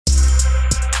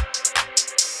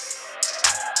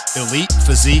Elite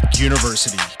Physique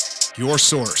University, your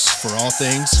source for all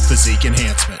things physique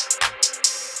enhancement.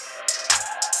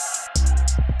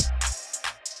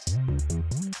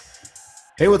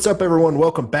 Hey, what's up, everyone?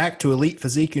 Welcome back to Elite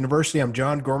Physique University. I'm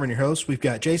John Gorman, your host. We've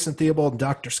got Jason Theobald and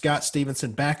Dr. Scott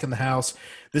Stevenson back in the house.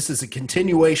 This is a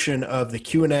continuation of the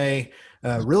Q&A,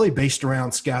 really based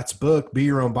around Scott's book, Be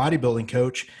Your Own Bodybuilding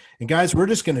Coach. And guys, we're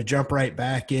just going to jump right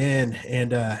back in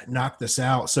and knock this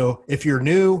out. So if you're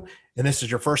new and this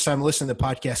is your first time listening to the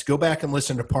podcast, go back and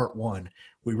listen to part one.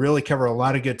 We really cover a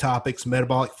lot of good topics: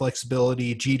 metabolic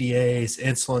flexibility, GDAs,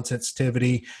 insulin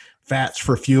sensitivity, fats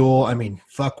for fuel. I mean,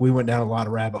 we went down a lot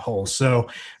of rabbit holes. So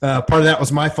part of that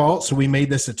was my fault. So we made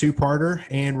this a two-parter,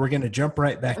 and we're going to jump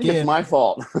right back in. It's my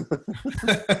fault.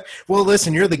 Well,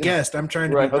 listen, you're the guest. I'm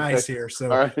trying to be nice here. So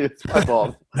all right, it's my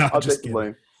fault. No, I'll take the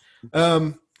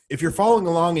blame. If you're following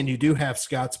along and you do have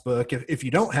Scott's book, if you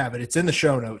don't have it, it's in the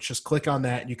show notes. Just click on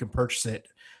that and you can purchase it.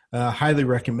 Highly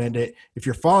recommend it. If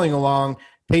you're following along,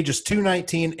 pages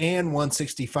 219 and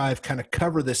 165 kind of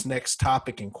cover this next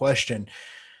topic in question.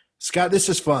 Scott, this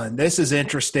is fun. This is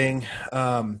interesting.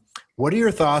 What are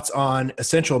your thoughts on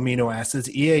essential amino acids,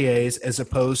 EAAs, as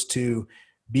opposed to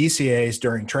BCAAs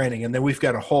during training? And then we've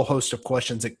got a whole host of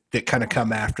questions that kind of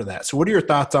come after that. So what are your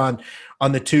thoughts on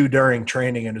the two during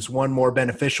training, and is one more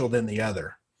beneficial than the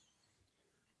other?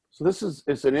 So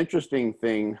it's an interesting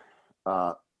thing.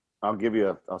 I'll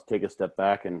take a step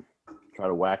back and try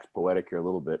to wax poetic here a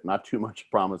little bit. Not too much,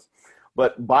 promise.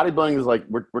 But bodybuilding is like,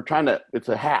 we're trying to, it's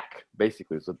a hack,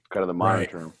 basically. It's kind of the modern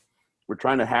term. We're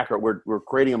trying to hack, we're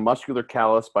creating a muscular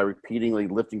callus by repeatedly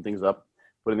lifting things up,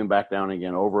 putting them back down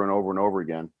again, over and over and over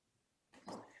again.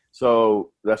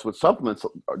 So that's what supplements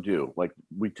do. Like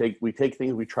we take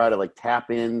things, we try to like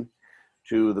tap in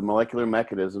to the molecular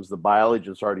mechanisms, the biology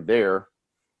that's already there,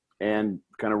 and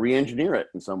kind of re-engineer it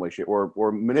in some way, shape,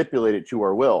 or manipulate it to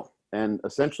our will. And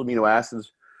essential amino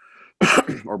acids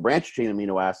or branch chain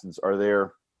amino acids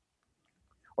are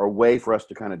a way for us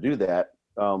to kind of do that,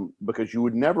 because you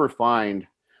would never find,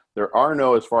 there are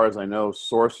no, as far as I know,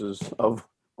 sources of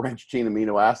branch chain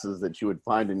amino acids that you would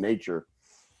find in nature.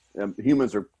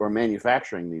 Humans are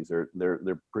manufacturing these.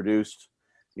 They're produced,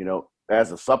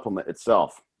 as a supplement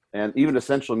itself. And even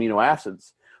essential amino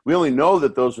acids, we only know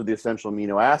that those are the essential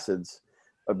amino acids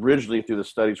originally through the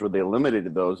studies where they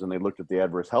eliminated those and they looked at the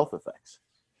adverse health effects.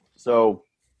 So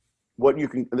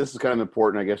this is kind of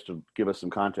important, I guess, to give us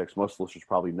some context. Most listeners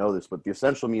probably know this, but the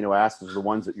essential amino acids are the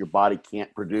ones that your body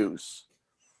can't produce.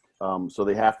 So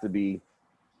they have to be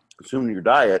consumed in your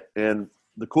diet. And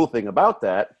the cool thing about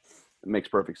that, it makes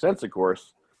perfect sense, of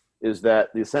course, is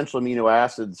that the essential amino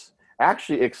acids,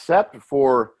 actually, except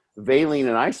for valine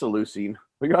and isoleucine,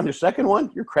 but you're on your second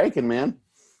one, you're cranking, man.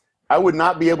 I would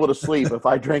not be able to sleep if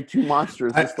I drank two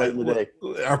monsters this late in the day.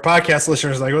 Our podcast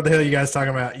listeners are like, what the hell are you guys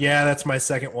talking about? Yeah, that's my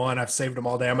second one. I've saved them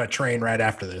all day. I'm going to train right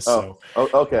after this.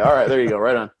 Okay. All right. There you go.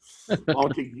 Right on. I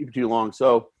won't take you too long.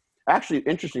 So actually,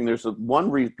 interesting, there's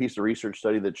one piece of research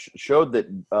study that showed that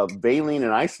valine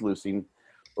and isoleucine,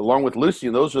 along with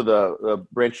leucine, those are the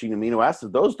branching amino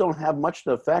acids, those don't have much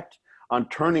effect on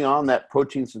turning on that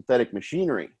protein synthetic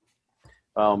machinery.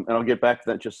 And I'll get back to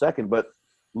that in just a second. But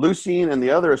leucine and the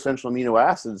other essential amino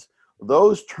acids,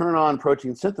 those turn on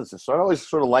protein synthesis. So I always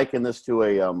sort of liken this to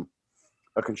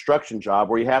a construction job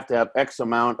where you have to have X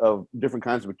amount of different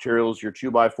kinds of materials, your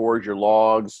 2x4s, your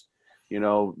logs,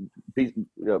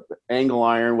 angle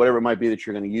iron, whatever it might be that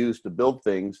you're going to use to build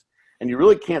things. And you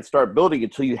really can't start building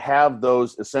until you have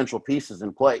those essential pieces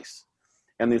in place.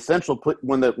 And the essential,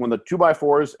 when the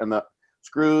 2x4s and the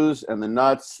screws and the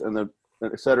nuts and the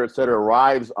et cetera,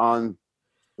 arrives on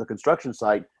the construction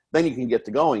site, then you can get to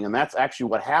going. And that's actually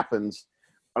what happens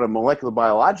on a molecular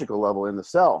biological level in the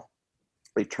cell.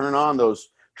 They turn on those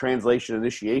translation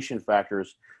initiation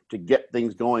factors to get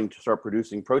things going, to start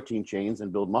producing protein chains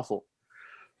and build muscle.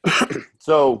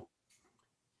 So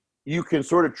you can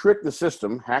sort of trick the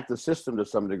system, hack the system to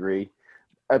some degree,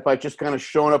 by just kind of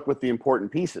showing up with the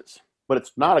important pieces. But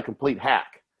it's not a complete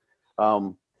hack.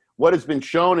 What has been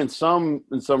shown in some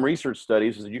research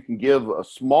studies is that you can give a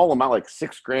small amount, like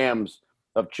 6 grams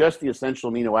of just the essential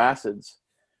amino acids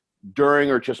during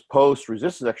or just post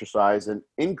resistance exercise, and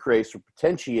increase or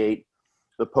potentiate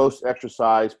the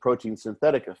post-exercise protein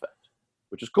synthetic effect,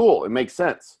 which is cool. It makes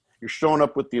sense. You're showing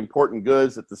up with the important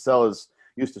goods that the cell is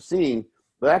used to seeing.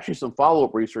 But actually some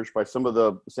follow-up research by some of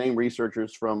the same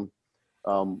researchers from,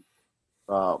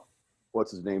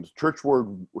 what's his name?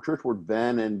 Churchward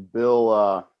Venn and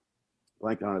Bill,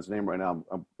 blanking on his name right now.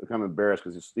 I'm kind of embarrassed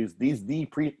because he's the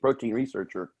protein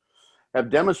researcher, have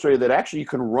demonstrated that actually you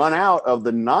can run out of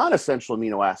the non-essential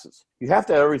amino acids. You have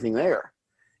to have everything there.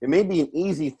 it may be an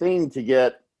easy thing to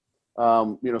get,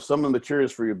 some of the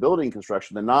materials for your building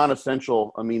construction, the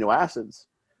non-essential amino acids.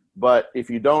 But if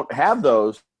you don't have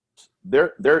those,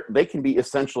 they can be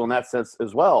essential in that sense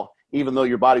as well, even though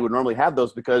your body would normally have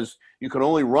those, because you can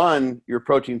only run your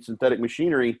protein synthetic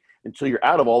machinery until you're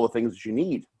out of all the things that you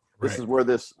need. Right. This is where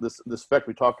this effect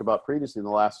we talked about previously in the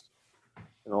last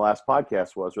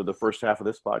podcast was, or the first half of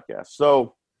this podcast.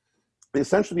 So the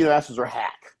essential amino acids are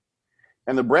hack,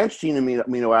 and the branched chain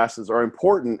amino acids are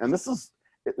important. And this is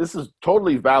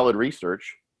totally valid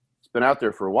research. It's been out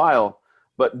there for a while.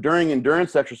 But during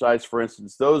endurance exercise, for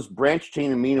instance, those branched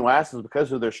chain amino acids,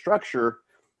 because of their structure,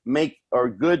 are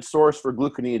a good source for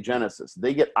gluconeogenesis.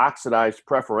 They get oxidized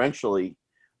preferentially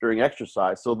during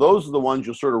exercise. So those are the ones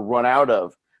you'll sort of run out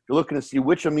of. You're looking to see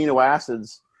which amino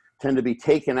acids tend to be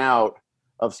taken out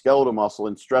of skeletal muscle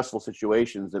in stressful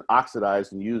situations and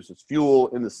oxidized and used as fuel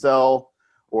in the cell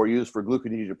or used for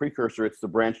gluconeogen precursor. It's the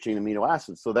branched chain amino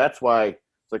acids. So that's why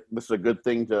it's like this is a good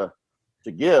thing to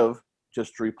give,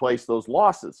 just to replace those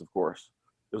losses, of course.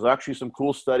 There's actually some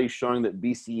cool studies showing that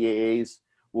BCAAs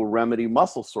will remedy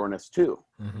muscle soreness too,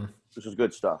 which is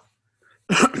good stuff.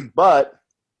 But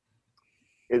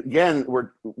again,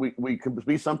 we can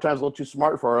be sometimes a little too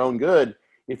smart for our own good.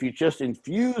 If you just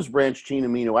infuse branched chain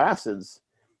amino acids,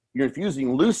 you're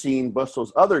infusing leucine plus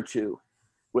those other two.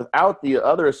 Without the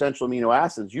other essential amino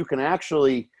acids, you can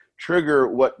actually trigger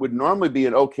what would normally be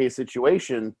an okay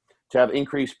situation to have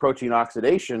increased protein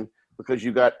oxidation, because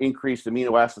you got increased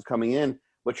amino acids coming in,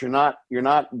 but you're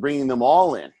not bringing them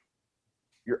all in.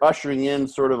 You're ushering in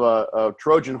sort of a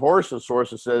Trojan horse of source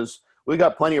that says, we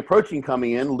got plenty of protein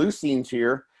coming in, leucine's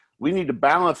here. We need to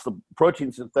balance the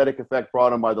protein synthetic effect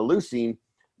brought on by the leucine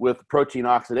with protein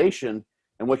oxidation.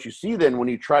 And what you see then when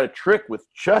you try to trick with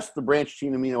just the branched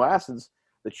chain amino acids,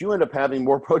 that you end up having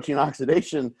more protein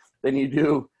oxidation than you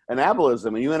do anabolism,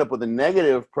 and you end up with a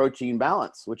negative protein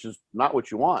balance, which is not what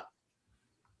you want.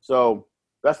 So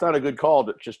that's not a good call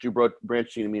to just do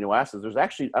branched chain amino acids. There's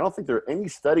actually, I don't think there are any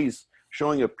studies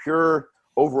showing a pure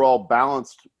overall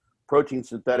balanced protein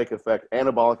synthetic effect,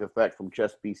 anabolic effect from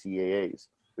just BCAAs.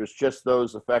 There's just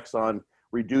those effects on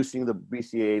reducing the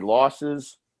BCAA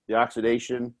losses, the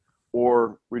oxidation,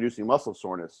 or reducing muscle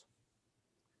soreness.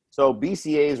 So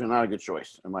BCAAs are not a good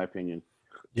choice, in my opinion.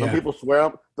 Some people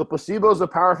swear the placebo is a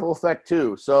powerful effect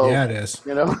too. So yeah, it is.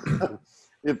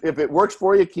 If it works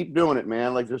for you, keep doing it,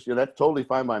 man. Like just, that's totally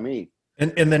fine by me.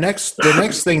 And the next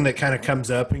thing that kind of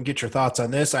comes up, and get your thoughts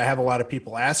on this, I have a lot of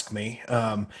people ask me,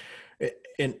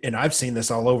 and I've seen this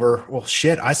all over. Well,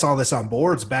 shit, I saw this on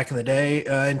boards back in the day.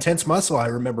 Intense Muscle, I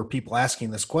remember people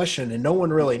asking this question, and no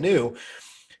one really knew.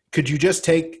 Could you just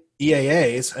take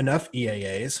enough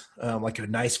EAAs, like a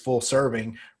nice full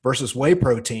serving versus whey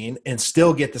protein, and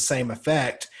still get the same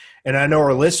effect? And I know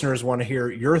our listeners want to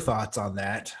hear your thoughts on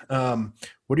that.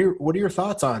 What are your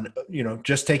thoughts on,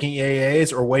 just taking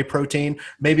EAAs or whey protein?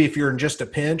 Maybe if you're in just a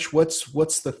pinch, what's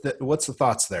the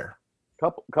thoughts there?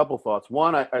 Couple thoughts.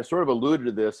 One, I sort of alluded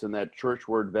to this in that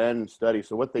Churchward-Venn study.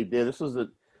 So what they did,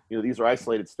 these are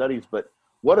isolated studies, but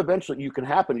what eventually you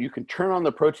can turn on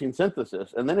the protein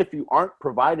synthesis. And then if you aren't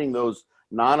providing those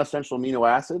non-essential amino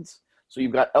acids, so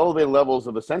you've got elevated levels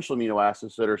of essential amino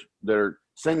acids that are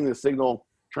sending the signal,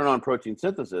 turn on protein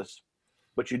synthesis,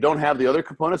 but you don't have the other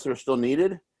components that are still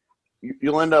needed,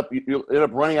 you'll end up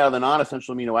running out of the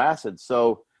non-essential amino acids.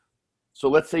 So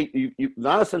let's say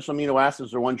non-essential amino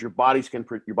acids are ones your body can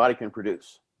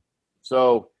produce.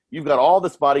 So you've got all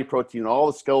this body protein, all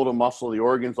the skeletal muscle, the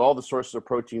organs, all the sources of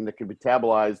protein that can be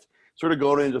metabolized, sort of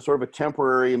going into sort of a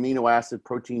temporary amino acid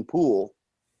protein pool.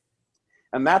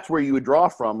 And that's where you would draw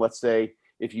from, let's say,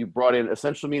 if you brought in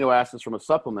essential amino acids from a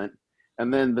supplement,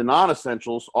 and then the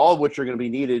non-essentials, all of which are going to be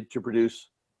needed to produce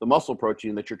the muscle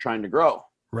protein that you're trying to grow.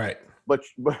 Right.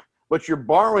 But you're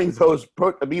borrowing those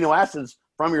amino acids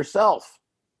from yourself.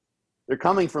 They're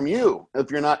coming from you if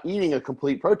you're not eating a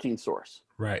complete protein source.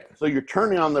 Right. So you're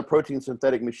turning on the protein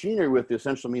synthetic machinery with the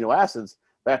essential amino acids.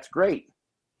 That's great.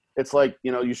 It's like,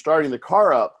 you're starting the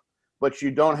car up, but you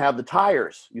don't have the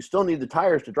tires. You still need the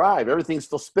tires to drive. Everything's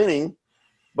still spinning.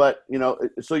 But,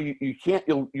 so you can't,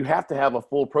 you have to have a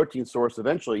full protein source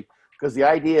eventually, because the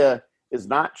idea is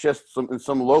not just in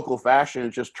some local fashion,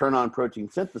 just turn on protein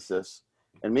synthesis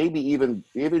and maybe even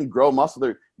grow muscle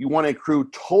there. You want to accrue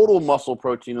total muscle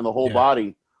protein in the whole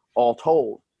body, all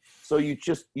told. So you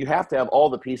have to have all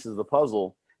the pieces of the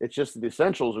puzzle. It's just that the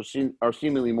essentials are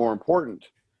seemingly more important,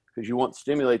 because you want to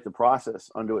stimulate the process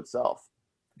unto itself.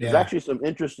 There's actually some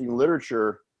interesting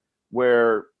literature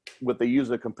where they use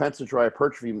a compensatory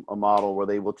hypertrophy model, where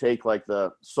they will take like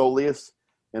the soleus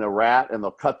in a rat and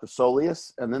they'll cut the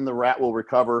soleus, and then the rat will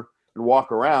recover and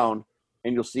walk around,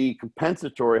 and you'll see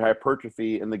compensatory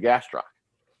hypertrophy in the gastroc,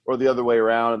 or the other way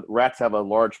around. Rats have a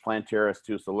large plantaris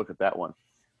too, so look at that one.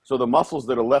 So the muscles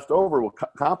that are left over will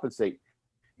compensate.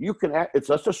 It's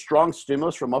such a strong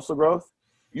stimulus for muscle growth.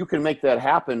 You can make that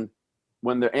happen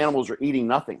when the animals are eating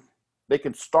nothing. They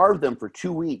can starve them for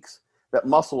 2 weeks. That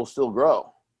muscle will still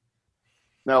grow.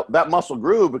 Now, that muscle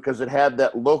grew because it had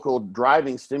that local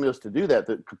driving stimulus to do that,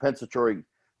 the compensatory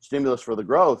stimulus for the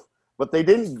growth. But they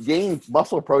didn't gain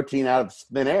muscle protein out of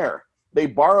thin air. They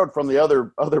borrowed from the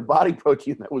other body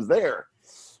protein that was there.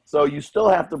 So you still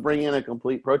have to bring in a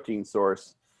complete protein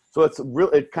source. So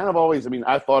it kind of always, I mean,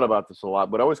 I thought about this a lot,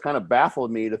 but it always kind of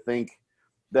baffled me to think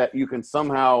that you can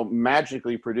somehow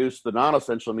magically produce the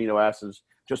non-essential amino acids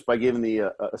just by giving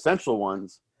the essential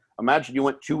ones. Imagine you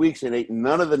went 2 weeks and ate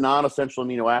none of the non-essential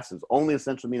amino acids, only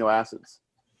essential amino acids.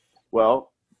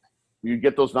 Well, you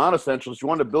get those non-essentials. You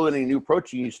want to build any new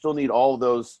protein, you still need all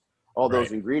those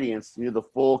ingredients. You need the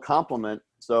full complement.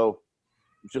 So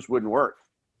it just wouldn't work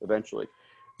eventually.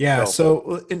 Yeah.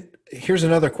 So here's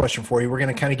another question for you. We're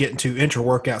going to kind of get into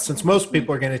intra-workout, since most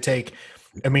people are going to take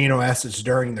amino acids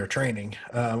during their training,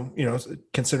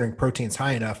 considering protein's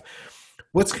high enough.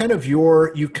 What's kind of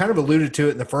you kind of alluded to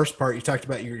it in the first part. You talked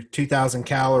about your 2,000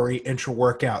 calorie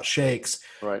intra-workout shakes.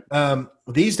 Right.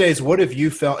 These days, what have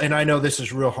you felt? And I know this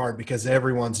is real hard because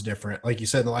everyone's different. Like you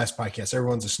said in the last podcast,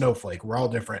 everyone's a snowflake. We're all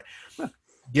different.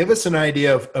 Give us an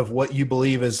idea of what you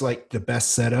believe is like the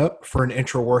best setup for an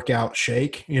intra-workout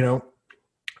shake,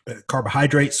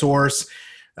 carbohydrate source,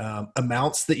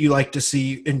 amounts that you like to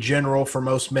see in general for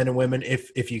most men and women,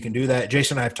 if you can do that.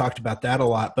 Jason and I have talked about that a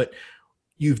lot, but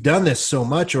you've done this so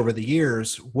much over the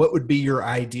years. What would be your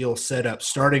ideal setup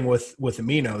starting with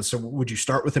aminos? So would you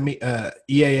start with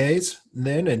EAAs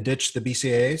then and ditch the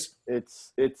BCAAs?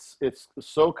 It's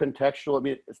so contextual. I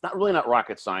mean, it's not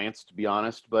rocket science, to be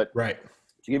honest, but right.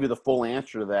 To give you the full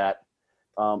answer to that,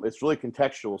 it's really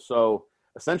contextual. So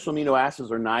essential amino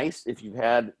acids are nice if you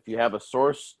have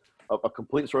a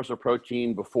complete source of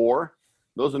protein before.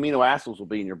 Those amino acids will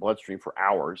be in your bloodstream for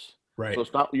hours. Right.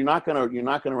 So you're not gonna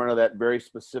run into that very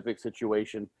specific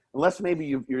situation unless maybe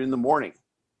you're in the morning.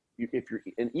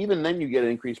 And even then you get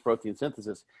an increased protein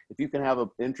synthesis. If you can have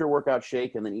an intra-workout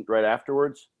shake and then eat right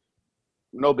afterwards,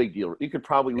 no big deal. You could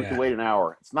we could wait an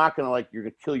hour. It's not gonna you're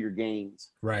gonna kill your gains.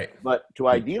 Right. But to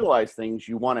idealize things,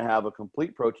 you want to have a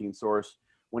complete protein source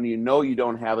when you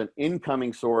don't have an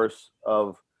incoming source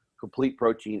of complete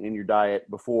protein in your diet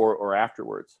before or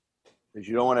afterwards, because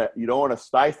you don't want to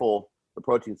stifle the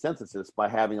protein synthesis by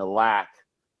having a lack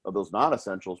of those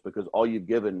non-essentials, because all you've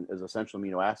given is essential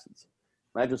amino acids.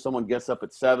 Imagine someone gets up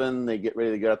at 7, they get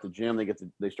ready to get out the gym,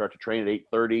 they start to train at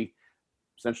 8:30.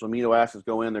 Essential amino acids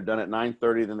go in, they're done at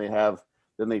 9:30,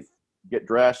 then they get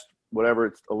dressed, whatever,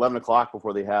 it's 11 o'clock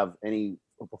before they have a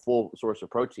full source of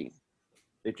protein.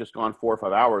 They've just gone 4 or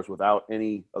 5 hours without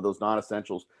any of those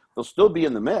non-essentials. They'll still be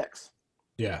in the mix.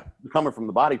 Yeah. Coming from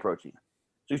the body protein.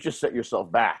 So you just set yourself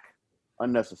back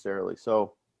unnecessarily.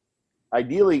 So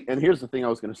ideally, and here's the thing I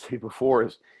was going to say before,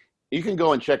 is you can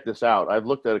go and check this out. I've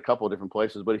looked at a couple of different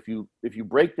places, but if you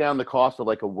break down the cost of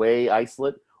like a whey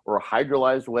isolate or a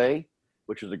hydrolyzed whey,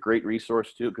 which is a great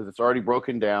resource too, because it's already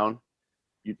broken down.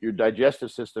 Your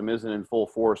digestive system isn't in full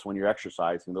force when you're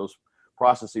exercising. Those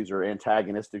processes are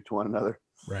antagonistic to one another.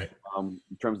 Right. In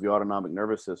terms of the autonomic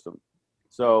nervous system.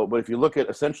 So, but if you look at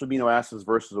essential amino acids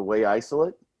versus a whey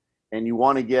isolate, and you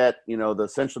want to get, the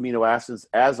essential amino acids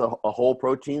as a whole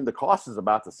protein, the cost is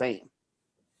about the same.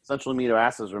 Essential amino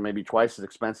acids are maybe twice as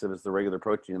expensive as the regular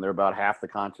protein, and they're about half the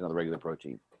content of the regular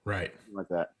protein. Right. Something like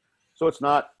that. So it's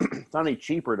not any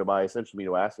cheaper to buy essential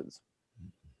amino acids,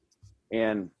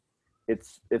 and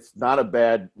it's not a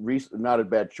bad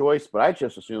choice. But I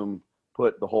just assume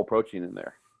put the whole protein in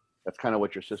there. That's kind of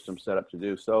what your system's set up to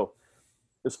do. So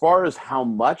as far as how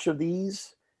much of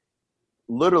these,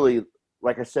 literally,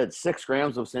 like I said, 6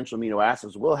 grams of essential amino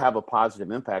acids will have a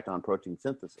positive impact on protein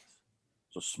synthesis.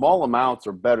 So small amounts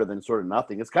are better than sort of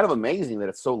nothing. It's kind of amazing that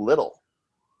it's so little.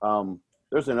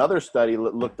 There's another study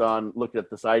looked at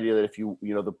this idea that if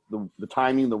the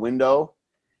timing, the window,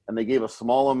 and they gave a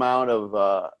small amount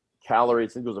of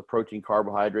calories, I think it was a protein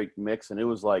carbohydrate mix, and it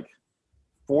was like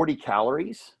 40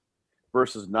 calories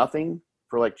versus nothing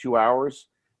for like 2 hours.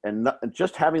 And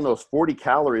just having those 40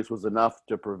 calories was enough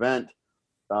to prevent,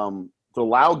 to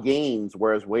allow gains,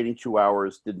 whereas waiting 2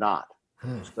 hours did not.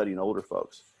 Studying older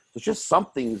folks. So it's just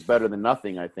something's better than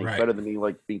nothing, I think. Right. Better than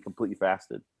being completely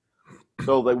fasted.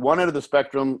 So like one end of the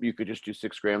spectrum, you could just do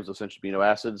 6 grams of essential amino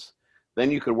acids. Then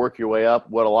you could work your way up.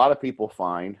 What a lot of people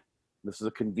find, this is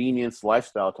a convenience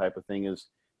lifestyle type of thing, is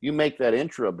you make that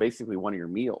intra basically one of your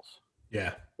meals.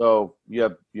 Yeah. So you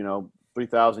have,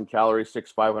 3,000 calories,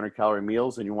 500-calorie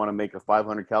meals, and you want to make a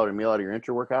 500-calorie meal out of your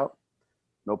intra-workout?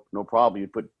 No problem. You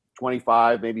put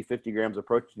 25, maybe 50 grams of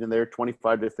protein in there,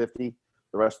 25 to 50,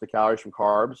 the rest of the calories from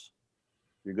carbs.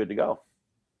 You're good to go.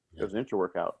 There's an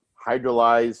intra-workout.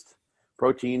 Hydrolyzed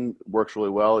protein works really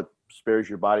well. It spares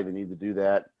your body the need to do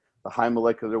that. The high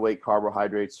molecular weight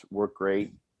carbohydrates work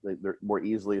great. They're more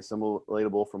easily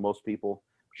assimilatable for most people,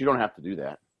 but you don't have to do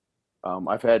that.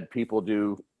 I've had people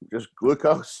do just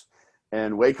glucose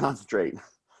and whey concentrate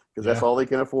because that's all they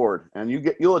can afford. And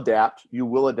you'll adapt. You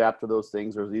will adapt to those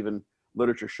things. There's even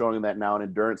literature showing that now in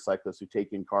endurance cyclists who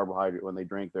take in carbohydrate when they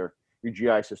drink, your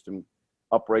GI system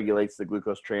upregulates the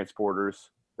glucose transporters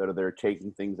that are there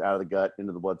taking things out of the gut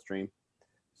into the bloodstream.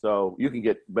 So you can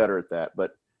get better at that.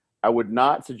 But I would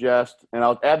not suggest, and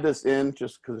I'll add this in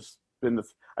just because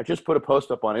I just put a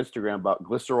post up on Instagram about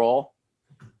glycerol,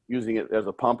 using it as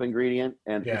a pump ingredient.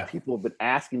 And people have been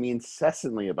asking me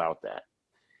incessantly about that.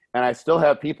 And I still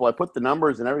have people, I put the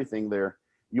numbers and everything there.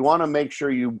 You want to make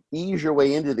sure you ease your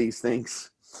way into these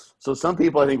things. So some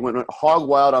people, I think, went hog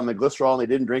wild on the glycerol and they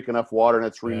didn't drink enough water, and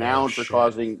it's renowned for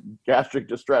causing gastric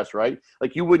distress, right?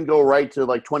 Like you wouldn't go right to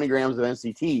like 20 grams of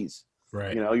NCTs.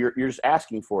 Right. You're just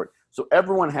asking for it. So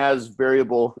everyone has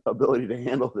variable ability to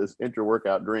handle this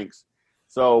intra-workout drinks.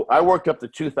 So I worked up to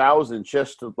 2,000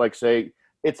 just to like say,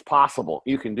 it's possible.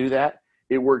 You can do that.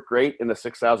 It worked great in a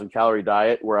 6,000 calorie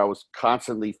diet where I was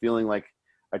constantly feeling like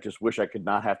I just wish I could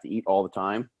not have to eat all the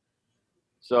time.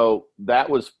 So that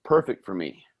was perfect for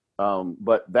me.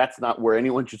 But that's not where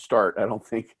anyone should start. I don't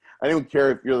think. I don't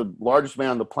care if you're the largest man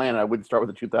on the planet. I wouldn't start with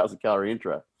a 2,000 calorie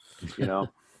intra,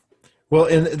 Well,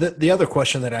 and the other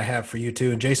question that I have for you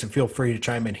too, and Jason, feel free to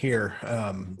chime in here.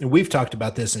 And we've talked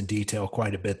about this in detail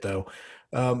quite a bit though.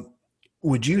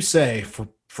 Would you say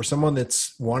for someone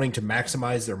that's wanting to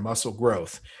maximize their muscle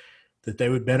growth, that they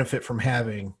would benefit from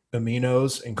having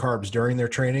aminos and carbs during their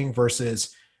training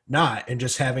versus not, and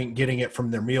just getting it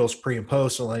from their meals pre and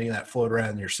post and letting that float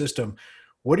around in your system?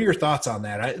 What are your thoughts on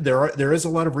that? There is a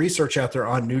lot of research out there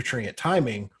on nutrient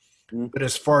timing, but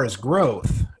as far as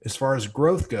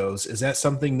growth goes, is that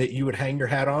something that you would hang your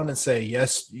hat on and say,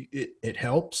 yes, it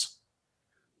helps?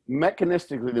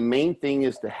 Mechanistically, the main thing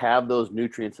is to have those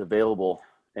nutrients available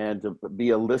and to be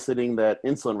eliciting that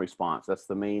insulin response. That's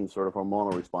the main sort of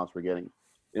hormonal response we're getting.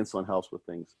 Insulin helps with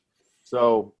things.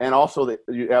 So, and also that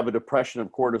you have a depression of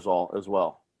cortisol as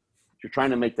well. You're trying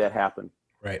to make that happen.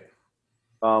 Right.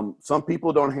 Some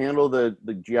people don't handle the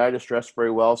GI distress very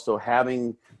well. So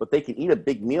but they can eat a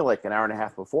big meal like an hour and a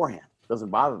half beforehand. It doesn't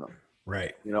bother them.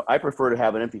 Right. I prefer to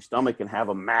have an empty stomach and have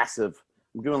I'm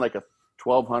doing like a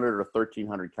 1,200 or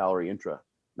 1,300 calorie intra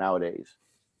nowadays.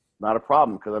 Not a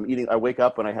problem because I wake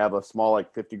up and I have a small,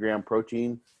 like 50 gram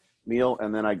protein meal.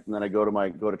 And then I go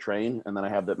to train, and then I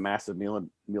have that massive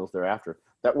meals thereafter.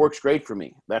 That works great for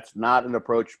me. That's not an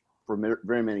approach for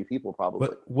very many people probably.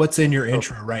 What's in your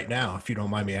intro right now, if you don't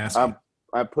mind me asking?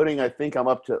 I think I'm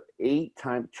up to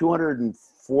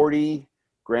 240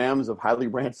 grams of highly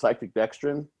branched cyclic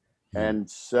dextrin and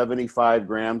 75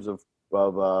 grams of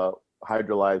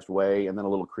hydrolyzed whey, and then a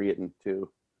little creatine too.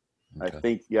 Okay. I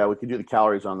think, we could do the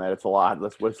calories on that. It's a lot.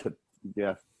 What's it?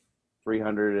 Yeah.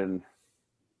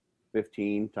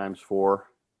 315 times 4.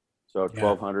 So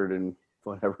 1,200 and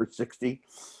whatever, 60,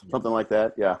 something like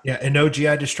that. Yeah. Yeah. And no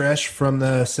GI distress from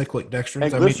the cyclic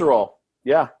dextrins? And glycerol.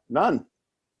 None.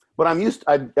 But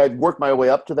I'd worked my way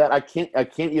up to that. I can't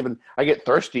even, I get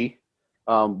thirsty.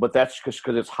 But that's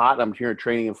because it's hot. I'm here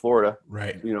training in Florida.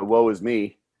 Right. Woe is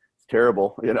me. It's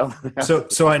terrible,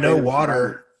 So I know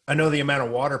water. I know the amount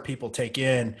of water people take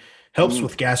in helps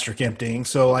with gastric emptying.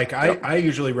 So like I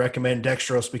usually recommend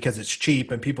dextrose because it's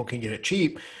cheap and people can get it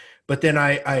cheap. But then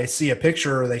I see a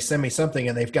picture or they send me something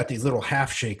and they've got these little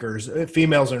half shakers.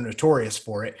 Females are notorious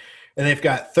for it. And they've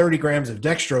got 30 grams of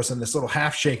dextrose in this little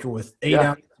half shaker with 8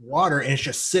 ounces of water, and it's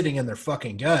just sitting in their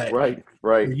fucking gut. Right.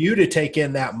 For you to take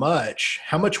in that much,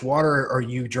 how much water are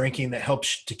you drinking that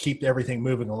helps to keep everything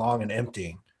moving along and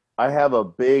emptying? I have a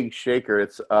big shaker.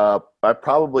 It's I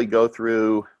probably go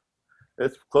through.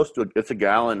 It's a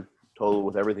gallon total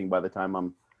with everything by the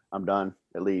time I'm done,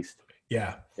 at least.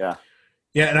 Yeah. Yeah.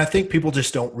 Yeah, and I think people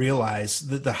just don't realize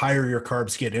that the higher your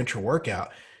carbs get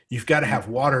intra-workout, you've got to have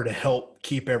water to help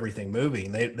keep everything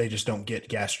moving. They just don't get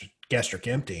gastric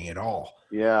emptying at all.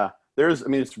 Yeah.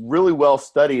 It's really well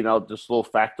studied. And I'll just a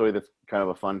little factoid that's kind of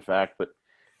a fun fact, but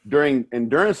during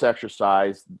endurance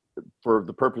exercise, for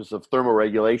the purpose of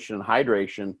thermoregulation and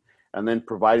hydration, and then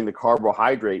providing the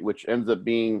carbohydrate, which ends up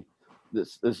being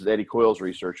this is Eddie Coyle's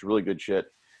research, really good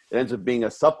shit. it ends up being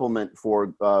a supplement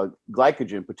for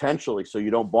glycogen potentially, so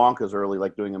you don't bonk as early,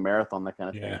 like doing a marathon, that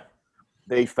kind of thing.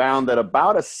 They found that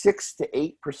about a 6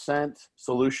 to 8%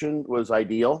 solution was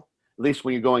ideal, at least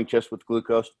when you're going just with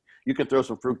glucose. You can throw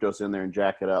some fructose in there and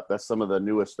jack it up. That's some of the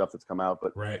newest stuff that's come out.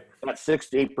 But that 6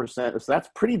 to 8%, so that's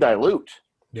pretty dilute.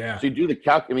 Yeah. So you do the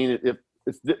calc. I mean,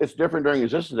 it's different during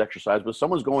resistance exercise, but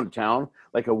someone's going to town,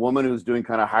 like a woman who's doing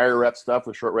kind of higher rep stuff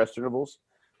with short rest intervals.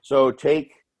 So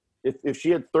if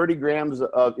she had 30 grams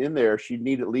of in there, she'd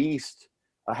need at least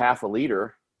a half a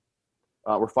liter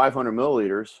or 500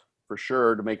 milliliters for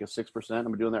sure to make a 6%.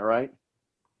 Am I doing that right?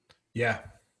 Yeah.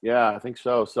 Yeah, I think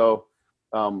so. So,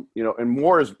 and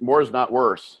more is not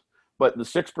worse, but the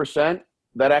 6%,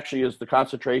 that actually is the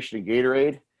concentration in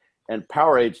Gatorade, and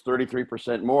Powerade's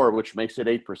 33% more, which makes it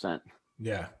 8%.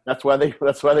 Yeah. That's why they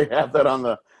have that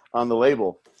on the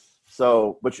label.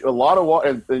 So, but a lot of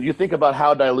water, and you think about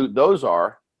how dilute those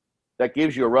are, that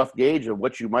gives you a rough gauge of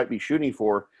what you might be shooting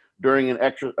for during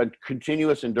a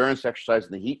continuous endurance exercise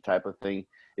in the heat type of thing.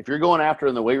 If you're going after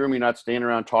in the weight room, you're not standing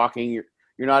around talking. You're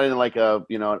not in like a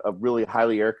really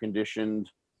highly air conditioned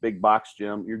big box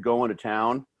gym. You're going to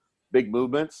town, big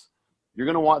movements. You're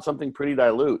going to want something pretty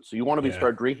dilute. So you want to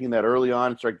start drinking that early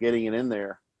on and start getting it in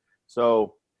there.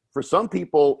 So for some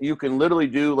people, you can literally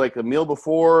do like a meal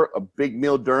before, a big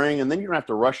meal during, and then you don't have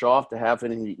to rush off to have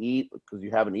anything to eat because you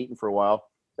haven't eaten for a while.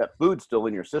 That food's still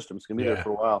in your system. It's going to be there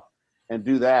for a while, and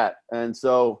do that. And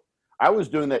so I was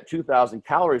doing that 2,000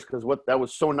 calories because that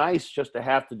was so nice just to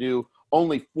have to do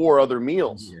only 4 other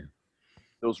meals. Yeah.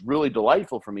 It was really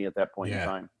delightful for me at that point in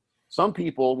time. Some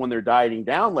people, when they're dieting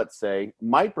down, let's say,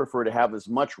 might prefer to have as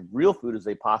much real food as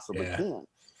they possibly can,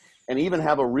 and even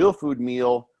have a real food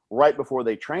meal right before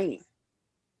they train.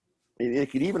 It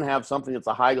could even have something that's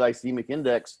a high glycemic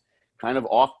index, kind of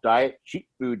off diet, cheat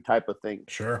food type of thing.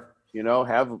 Sure.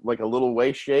 Have like a little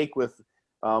whey shake with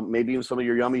maybe even some of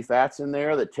your yummy fats in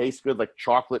there that taste good, like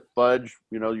chocolate fudge,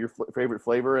 your favorite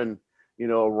flavor, and,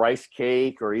 a rice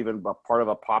cake, or even a part of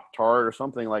a Pop-Tart or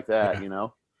something like that,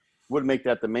 Wouldn't make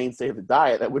that the mainstay of the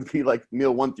diet. That would be like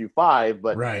meal 1 through 5,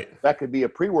 but that could be a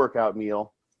pre-workout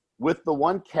meal, with the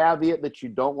one caveat that you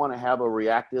don't want to have a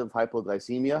reactive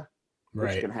hypoglycemia,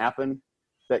 which can happen.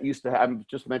 That used to happen.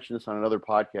 Just mentioned this on another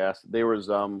podcast. There was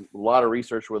a lot of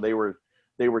research where they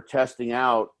were testing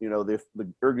out, the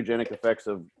ergogenic effects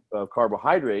of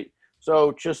carbohydrate.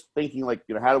 So just thinking like,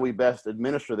 how do we best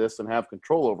administer this and have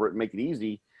control over it and make it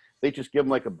easy? They just give them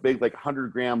like a big,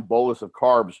 100-gram bolus of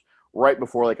carbs right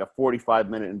before like a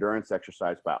 45-minute endurance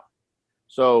exercise bout.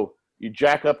 So you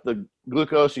jack up the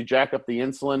glucose, you jack up the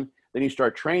insulin, then you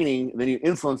start training, then you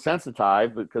insulin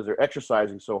sensitize because they're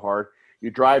exercising so hard. You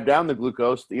drive down the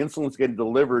glucose, the insulin's getting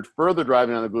delivered, further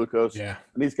driving down the glucose. Yeah.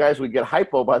 And these guys would get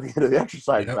hypo by the end of the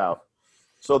exercise bout.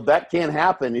 So that can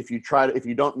happen if you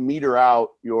don't meter out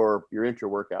your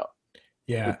intra-workout.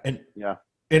 Yeah. And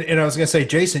I was going to say,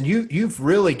 Jason, you've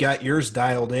really got yours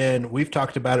dialed in. We've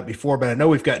talked about it before, but I know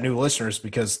we've got new listeners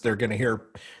because they're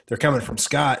coming from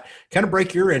Scott. Kind of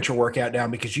break your intra workout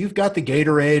down, because you've got the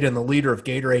Gatorade and the liter of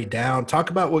Gatorade down. Talk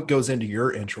about what goes into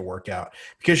your intra workout,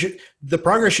 because the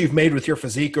progress you've made with your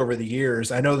physique over the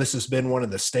years. I know this has been one of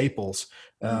the staples.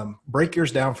 Break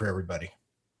yours down for everybody.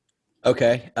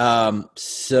 Okay.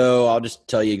 So I'll just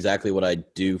tell you exactly what I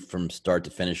do from start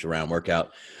to finish around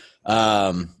workout.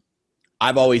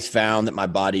 I've always found that my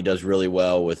body does really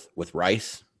well with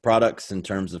rice products in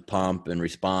terms of pump and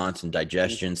response and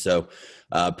digestion. So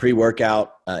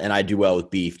pre-workout, and I do well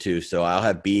with beef too. So I'll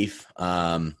have beef,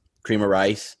 cream of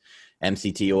rice,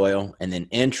 MCT oil, and then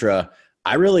intra.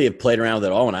 I really have played around with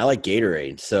it all, and I like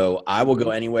Gatorade. So I will go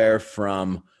anywhere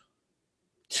from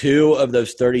 2 of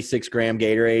those 36-gram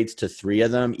Gatorades to 3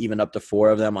 of them, even up to 4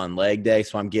 of them on leg day.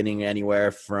 So I'm getting anywhere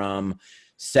from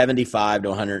 75 to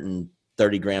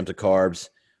 130 grams of carbs.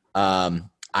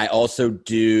 I also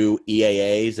do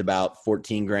EAAs, about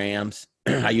 14 grams.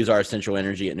 I use our Essential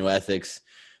Energy at New Ethics.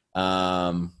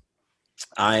 I'm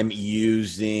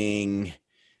using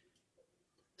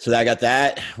 – so I got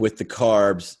that with the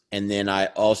carbs. And then I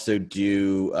also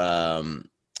do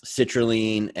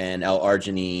citrulline and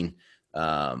L-arginine.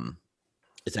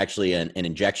 It's actually an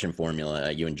injection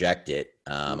formula. You inject it.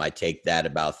 I take that,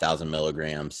 about 1,000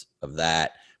 milligrams of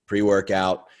that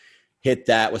pre-workout. Hit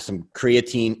that with some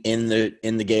creatine in the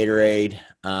Gatorade.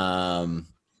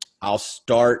 I'll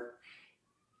start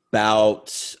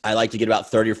I like to get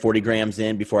about 30 or 40 grams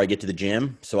in before I get to the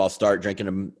gym. So I'll start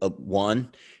drinking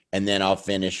one, and then I'll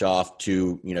finish off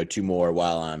 2 more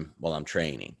while I'm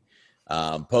training.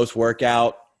 Post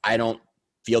workout, I don't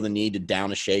feel the need to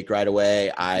down a shake right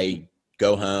away. I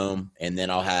go home, and then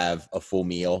I'll have a full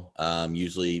meal,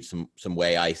 usually some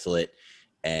whey isolate,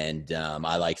 and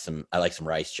I like some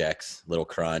rice checks, little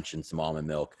crunch, and some almond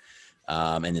milk.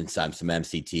 And then some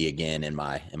MCT again in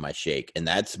my shake. And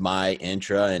that's my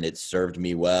intra, and it's served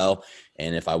me well.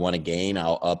 And if I want to gain,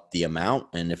 I'll up the amount.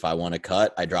 And if I want to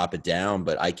cut, I drop it down,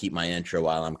 but I keep my intra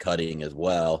while I'm cutting as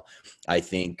well. I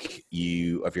think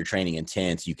if you're training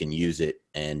intense, you can use it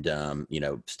and,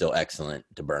 still excellent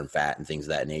to burn fat and things of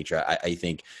that nature. I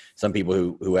think some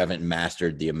people who haven't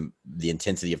mastered the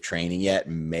intensity of training yet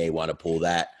may want to pull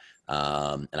that.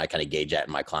 And I kind of gauge that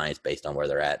in my clients based on where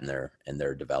they're at in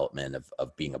their development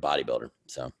of being a bodybuilder.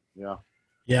 So, yeah.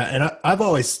 And I've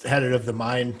always had it of the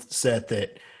mindset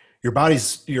that your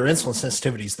insulin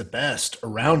sensitivity is the best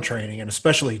around training and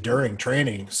especially during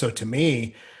training. So to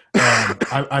me,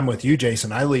 I'm with you,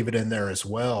 Jason. I leave it in there as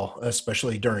well,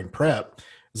 especially during prep,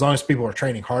 as long as people are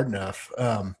training hard enough.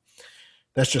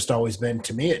 That's just always been,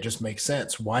 to me, it just makes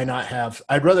sense. Why not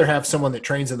I'd rather have someone that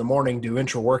trains in the morning do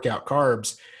intra-workout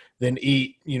carbs than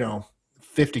eat,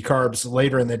 50 carbs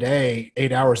later in the day,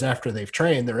 8 hours after they've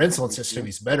trained. Their insulin sensitivity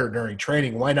is better during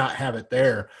training. Why not have it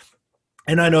there?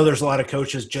 And I know there's a lot of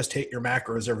coaches just hit your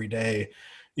macros every day.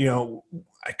 We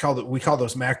call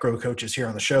those macro coaches here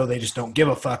on the show. They just don't give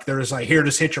a fuck. They're just like, here,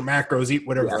 just hit your macros, eat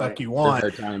whatever the fuck you want.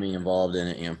 There's no timing involved in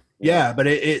it. Yeah. Yeah, but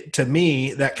it to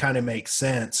me, that kind of makes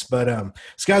sense. But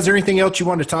Scott, is there anything else you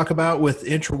want to talk about with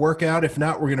intra workout? If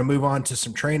not, we're going to move on to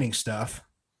some training stuff.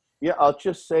 Yeah, I'll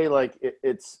just say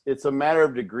it's a matter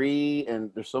of degree,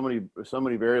 and there's so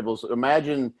many variables.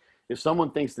 Imagine if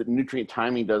someone thinks that nutrient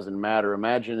timing doesn't matter.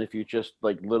 Imagine if you just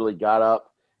literally got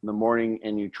up in the morning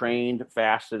and you trained,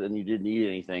 fasted, and you didn't eat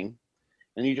anything,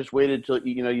 and you just waited till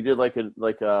you did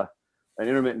an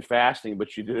intermittent fasting,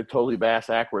 but you did it totally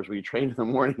backwards where you trained in the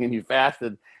morning and you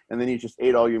fasted, and then you just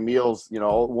ate all your meals,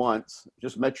 all at once,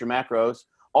 just met your macros,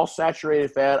 all saturated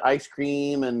fat, ice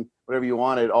cream, and whatever you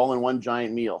wanted, all in one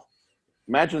giant meal.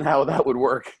 Imagine how that would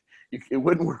work. It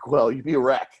wouldn't work well. You'd be a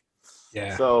wreck.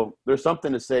 Yeah. So there's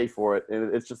something to say for it,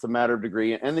 and it's just a matter of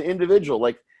degree and the individual.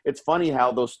 It's funny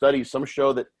how those studies, some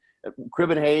show that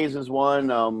Cribben Hayes is one.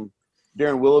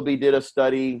 Darren Willoughby did a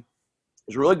study.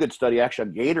 It's a really good study actually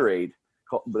on Gatorade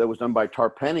that was done by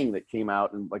Tarpenning that came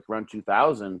out in around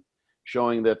 2000,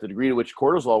 showing that the degree to which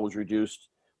cortisol was reduced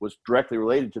was directly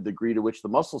related to the degree to which the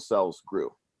muscle cells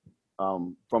grew.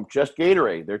 From just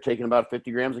Gatorade. They're taking about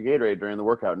 50 grams of Gatorade during the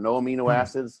workout. No amino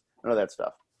acids, none of that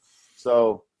stuff.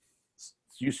 So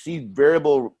you see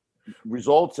variable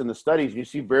results in the studies. You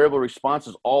see variable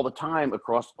responses all the time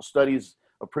across studies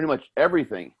of pretty much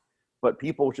everything. But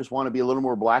people just want to be a little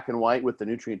more black and white with the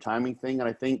nutrient timing thing. And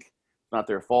I think it's not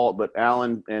their fault, but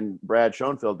Alan and Brad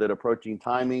Schoenfeld did a protein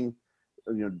timing,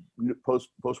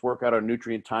 post-workout or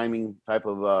nutrient timing type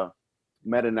of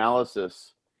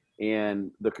meta-analysis. And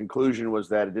the conclusion was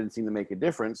that it didn't seem to make a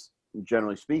difference,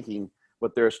 generally speaking,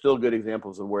 but there are still good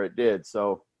examples of where it did.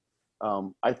 So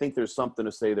I think there's something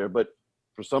to say there. But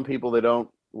for some people,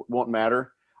 won't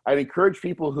matter. I'd encourage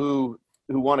people who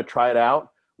want to try it out,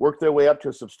 work their way up to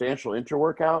a substantial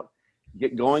intra-workout,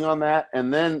 get going on that,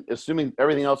 and then, assuming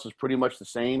everything else is pretty much the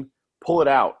same, pull it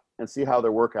out and see how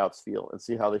their workouts feel and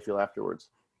see how they feel afterwards.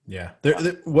 Yeah.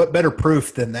 What better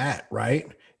proof than that, right?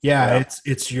 Yeah.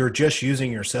 It's you're just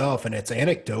using yourself, and it's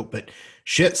anecdote, but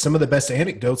shit, some of the best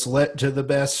anecdotes led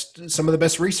to some of the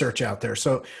best research out there.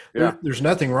 So there's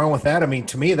nothing wrong with that. I mean,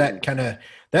 to me,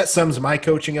 that sums my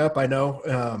coaching up. I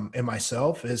know, and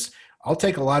myself is I'll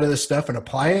take a lot of this stuff and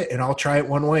apply it, and I'll try it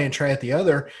one way and try it the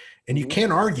other. And you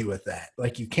can't argue with that.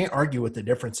 You can't argue with the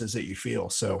differences that you feel.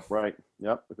 So, right.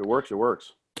 Yep. If it works, it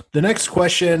works. The next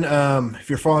question, if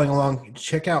you're following along,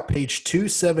 check out page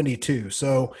 272.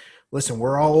 So listen,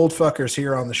 we're all old fuckers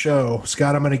here on the show.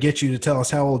 Scott, I'm going to get you to tell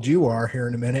us how old you are here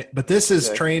in a minute, but this is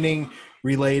training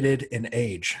related in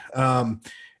age. And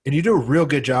you do a real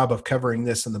good job of covering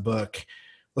this in the book.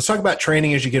 Let's talk about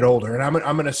training as you get older. And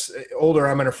I'm going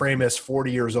to frame as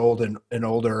 40 years old and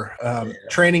older.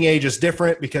 Training age is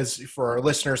different because for our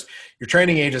listeners, your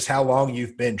training age is how long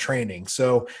you've been training.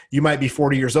 So you might be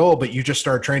 40 years old, but you just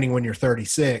started training when you're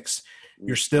 36.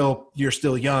 You're still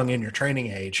young in your training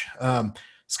age.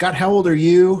 Scott, how old are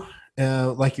you?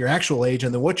 Your actual age,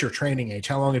 and then what's your training age?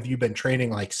 How long have you been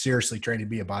training, seriously training to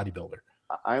be a bodybuilder?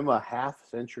 I'm a half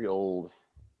century old.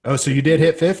 Oh, so you did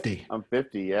hit 50. I'm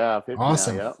 50. Yeah. 50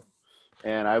 awesome. Now, yep.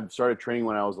 And I started training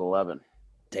when I was 11.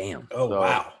 Damn. Oh, so,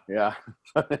 wow. Yeah.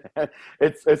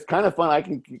 It's kind of fun. I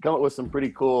can come up with some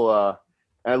pretty cool,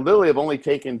 I literally have only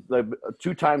taken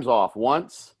 2 times off.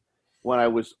 Once when I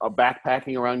was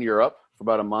backpacking around Europe for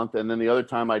about a month. And then the other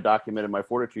time I documented my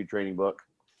Fortitude training book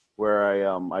where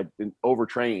I been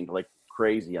overtrained,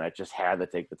 crazy, and I just had to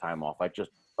take the time off. I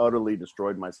just utterly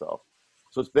destroyed myself.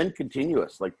 So it's been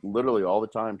continuous, like literally all the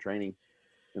time training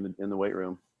in the weight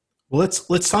room. Well,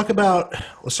 let's talk about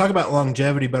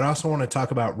longevity, but I also want to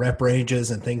talk about rep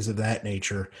ranges and things of that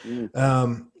nature.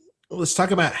 Let's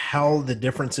talk about how the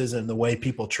differences in the way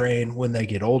people train when they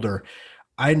get older.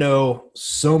 I know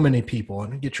so many people,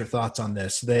 and get your thoughts on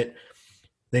this, that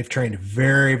they've trained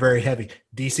very, very heavy.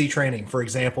 DC training, for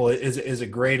example, is a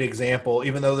great example,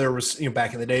 even though there was,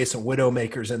 back in the day, some widow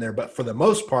makers in there, but for the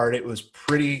most part, it was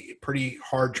pretty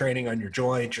hard training on your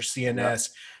joints, your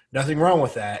CNS, nothing wrong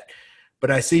with that. But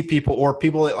I see people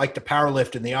that like to power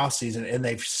lift in the off season, and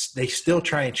they still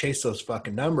try and chase those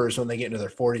fucking numbers when they get into their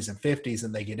 40s and 50s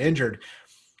and they get injured.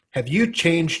 Have you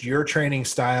changed your training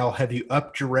style? Have you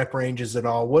upped your rep ranges at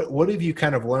all? What have you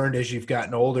kind of learned as you've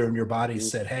gotten older and your body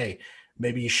said, hey,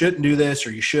 maybe you shouldn't do this,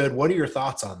 or you should? What are your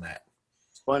thoughts on that?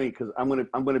 It's funny because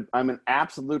I'm an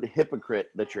absolute hypocrite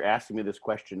that you're asking me this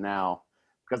question now,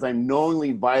 because I'm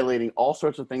knowingly violating all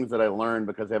sorts of things that I learned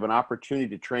because I have an opportunity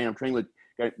to train. I'm training with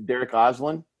Derek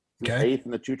Oslin, who's eighth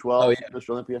in the 212 Mr.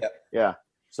 Olympia. Yeah.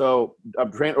 So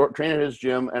I'm training at his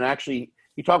gym, and actually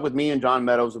he talked with me and John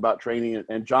Meadows about training,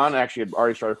 and John actually had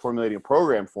already started formulating a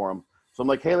program for him. So I'm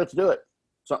like, hey, let's do it.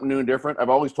 Something new and different. I've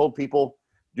always told people,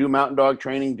 do mountain dog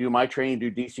training, do my training, do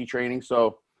DC training.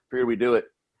 So figured we do it.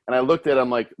 And I looked at it, I'm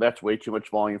like, that's way too much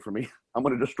volume for me. I'm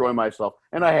going to destroy myself.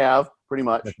 And I have pretty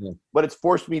much, but it's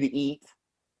forced me to eat.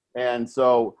 And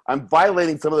so I'm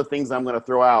violating some of the things I'm going to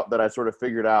throw out that I sort of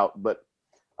figured out. But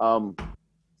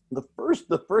the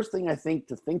first thing I think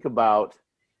to think about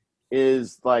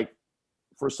is like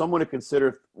for someone to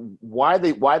consider why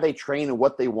they train and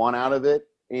what they want out of it.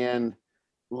 And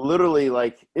literally,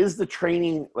 like, is the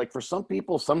training, like, for some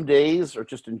people, some days, or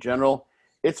just in general,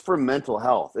 it's for mental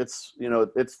health. It's,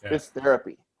 it's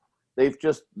therapy. They've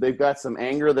got some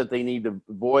anger that they need to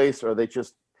voice, or they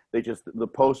just the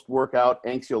post-workout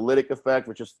anxiolytic effect,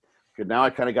 which is good. Now I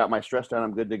kind of got my stress down.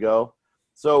 I'm good to go.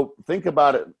 So think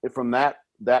about it from that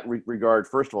regard.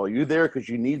 First of all, are you there because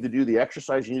you need to do the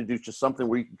exercise? You need to do just something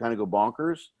where you can kind of go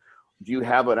bonkers. Do you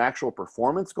have an actual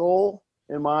performance goal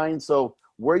in mind? So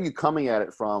where are you coming at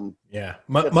it from? Yeah.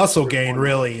 Muscle gain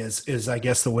really is, I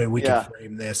guess, the way we can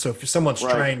frame this. So if someone's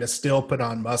trying to still put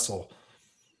on muscle,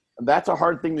 that's a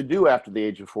hard thing to do after the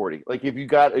age of 40. Like if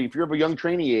you're of a young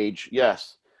trainee age,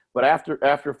 yes. But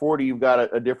after 40, you've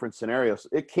got a different scenario. So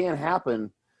it can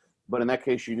happen, but in that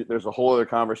case, there's a whole other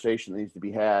conversation that needs to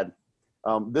be had.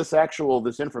 This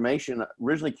information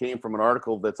originally came from an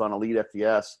article that's on Elite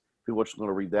FTS. People are just going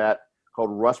to read that, called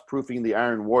Rust Proofing the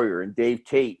Iron Warrior, and Dave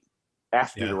Tate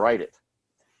asked me to write it.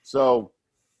 So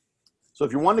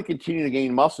if you want to continue to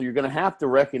gain muscle, you're going to have to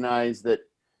recognize that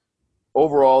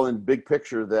overall, in big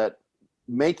picture, that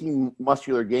making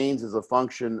muscular gains is a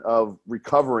function of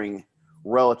recovering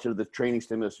relative to the training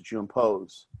stimulus that you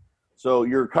impose. So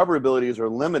your recovery abilities are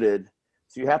limited,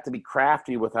 so you have to be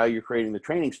crafty with how you're creating the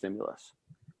training stimulus.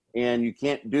 And you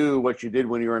can't do what you did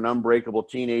when you were an unbreakable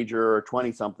teenager or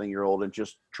 20-something-year-old and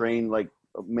just train like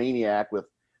a maniac with,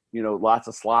 lots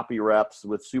of sloppy reps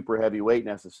with super heavy weight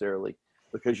necessarily,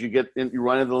 because you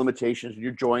run into the limitations of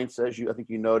your joints, as I think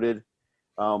you noted.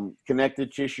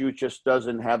 Connected tissue just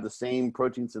doesn't have the same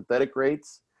protein synthetic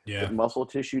rates that muscle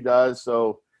tissue does.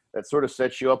 So that sort of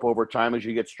sets you up over time as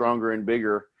you get stronger and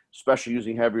bigger, especially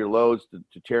using heavier loads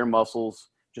to tear muscles,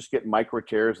 just get micro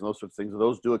tears and those sorts of things.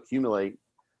 Those do accumulate.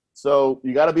 So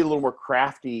you got to be a little more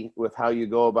crafty with how you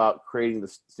go about creating the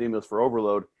stimulus for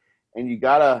overload. And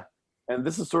and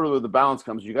this is sort of where the balance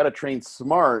comes. You got to train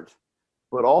smart,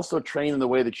 but also train in the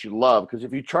way that you love. Because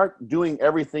if you start doing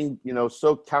everything,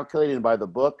 so calculated by the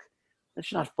book,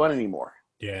 it's not fun anymore.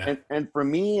 Yeah. And for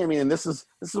me, I mean, and this is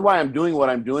why I'm doing what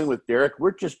I'm doing with Derek.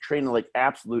 We're just training like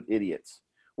absolute idiots.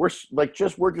 We're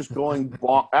just going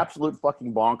absolute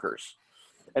fucking bonkers.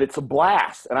 And it's a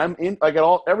blast. And I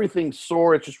got everything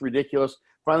sore. It's just ridiculous.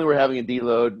 Finally, we're having a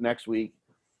deload next week.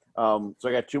 So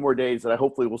I got 2 more days that I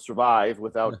hopefully will survive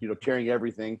without, tearing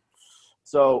everything.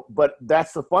 So, but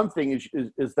that's the fun thing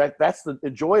is that that's the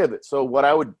joy of it. So what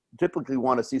I would typically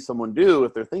want to see someone do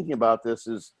if they're thinking about this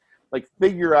is like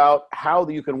figure out how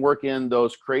you can work in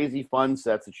those crazy fun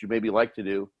sets that you maybe like to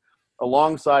do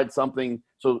alongside something.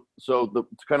 So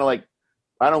it's kind of like,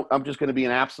 I'm just going to be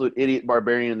an absolute idiot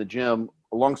barbarian in the gym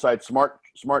alongside smart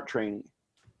training,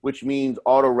 which means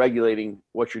auto-regulating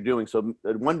what you're doing. So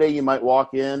one day you might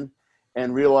walk in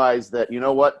and realize that,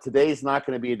 today's not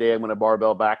going to be a day I'm going to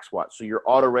barbell back squat. So you're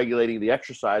auto-regulating the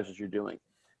exercises you're doing.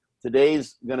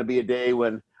 Today's going to be a day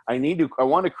when I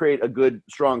want to create a good,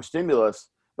 strong stimulus,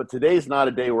 but today's not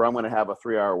a day where I'm going to have a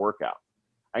 3-hour workout.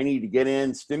 I need to get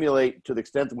in, stimulate to the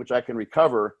extent to which I can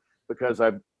recover, because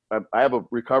I have a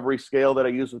recovery scale that I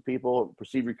use with people,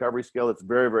 perceived recovery scale that's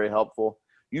very, very helpful.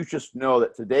 You just know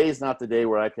that today is not the day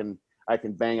where I can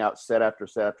bang out set after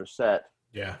set after set.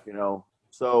 Yeah.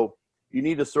 So you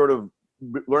need to sort of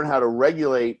learn how to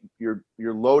regulate your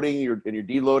loading and your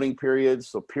deloading periods.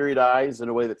 So periodize in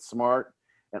a way that's smart,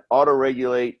 and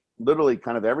auto-regulate literally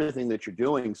kind of everything that you're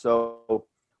doing. So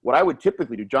what I would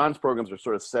typically do, John's programs are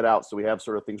sort of set out, so we have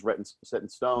sort of things set in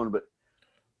stone. But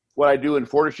what I do in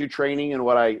Fortitude training and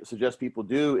what I suggest people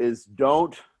do is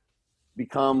don't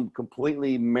become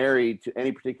completely married to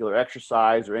any particular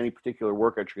exercise or any particular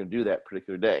workout you're going to do that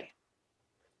particular day.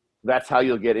 That's how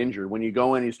you'll get injured. When you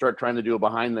go in, you start trying to do a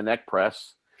behind the neck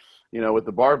press, with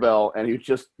the barbell, and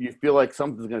you feel like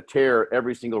something's going to tear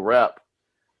every single rep,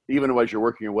 even as you're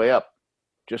working your way up.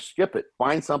 Just skip it.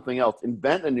 Find something else.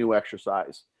 Invent a new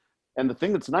exercise. And the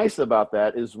thing that's nice about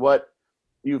that is what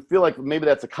you feel like maybe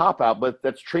that's a cop-out, but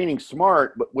that's training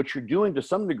smart. But what you're doing to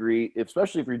some degree,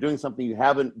 especially if you're doing something you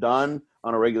haven't done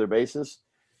on a regular basis,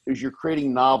 is you're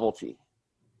creating novelty.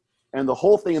 And the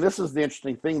whole thing, and this is the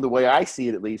interesting thing, the way I see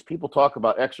it at least, people talk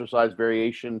about exercise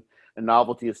variation and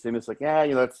novelty of stimulus, like,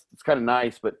 it's kind of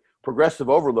nice, but progressive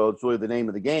overload is really the name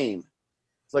of the game.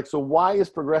 It's like, so why is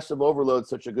progressive overload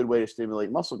such a good way to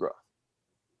stimulate muscle growth?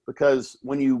 Because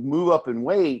when you move up in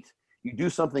weight, you do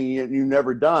something you've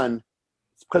never done.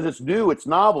 It's because it's new, it's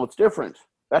novel, it's different.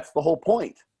 That's the whole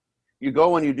point. You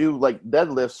go and you do like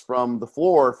deadlifts from the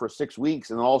floor for 6 weeks,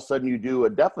 and all of a sudden you do a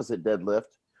deficit deadlift,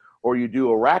 or you do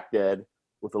a rack dead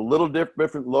with a little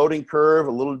different loading curve,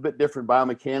 a little bit different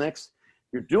biomechanics.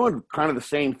 You're doing kind of the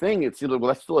same thing. It's either, well,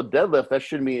 that's still a deadlift. That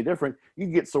shouldn't be any different. You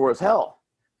can get sore as hell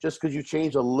just because you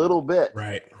change a little bit.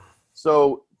 Right.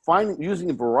 So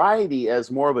using variety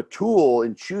as more of a tool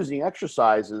in choosing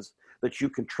exercises that you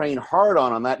can train hard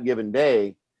on that given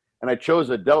day. And I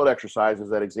chose a delt exercise as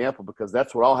that example because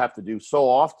that's what I'll have to do so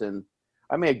often.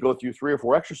 I may go through 3 or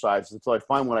 4 exercises until I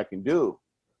find what I can do.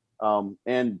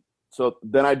 And so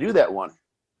then I do that one.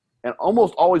 And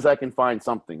almost always I can find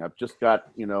something. I've just got,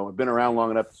 I've been around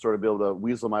long enough to sort of be able to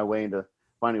weasel my way into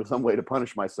finding some way to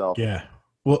punish myself. Yeah.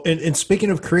 Well, and speaking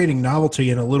of creating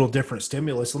novelty and a little different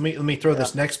stimulus, let me throw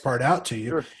this next part out to you.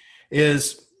 Sure.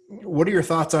 Is what are your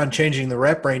thoughts on changing the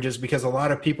rep ranges? Because a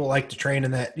lot of people like to train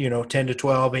in that, 10 to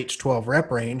 12, 8 to 12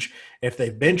 rep range. If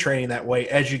they've been training that way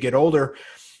as you get older,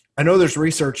 I know there's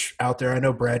research out there. I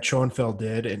know Brad Schoenfeld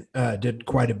did and did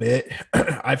quite a bit.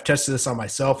 I've tested this on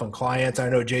myself and clients. I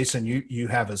know, Jason, you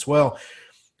have as well.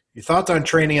 Your thoughts on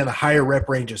training in the higher rep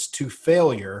ranges to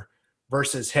failure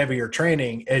versus heavier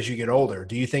training as you get older?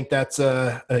 Do you think that's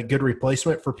a good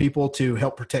replacement for people to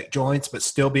help protect joints but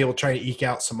still be able to try to eke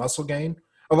out some muscle gain?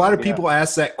 A lot of people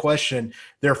ask that question.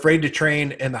 They're afraid to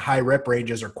train in the high rep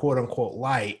ranges or quote unquote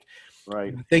light.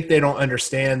 Right. I think they don't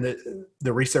understand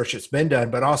the research that's been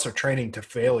done, but also training to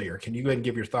failure. Can you go ahead and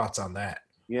give your thoughts on that?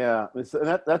 Yeah, that's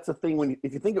the thing.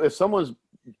 If you think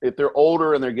if they're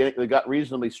older and they got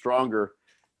reasonably stronger,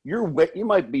 you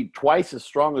might be twice as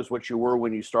strong as what you were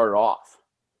when you started off.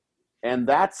 And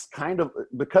that's kind of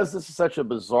because this is such a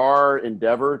bizarre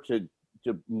endeavor to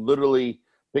literally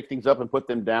pick things up and put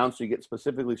them down so you get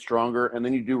specifically stronger, and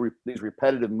then you do these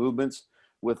repetitive movements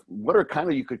with what are kind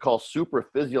of, you could call, super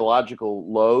physiological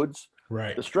loads.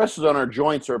 Right. The stresses on our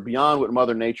joints are beyond what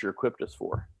Mother Nature equipped us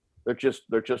for. They're just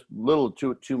little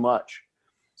too much.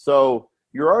 So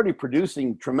you're already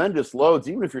producing tremendous loads,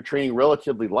 even if you're training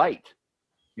relatively light.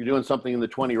 You're doing something in the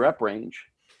 20 rep range.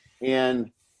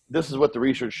 And this is what the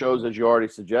research shows, as you already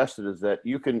suggested, is that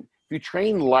if you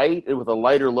train light and with a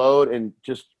lighter load and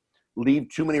just leave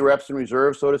too many reps in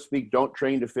reserve, so to speak, don't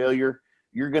train to failure,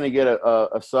 you're going to get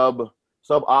a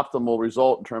suboptimal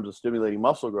result in terms of stimulating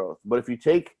muscle growth. But if you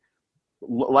take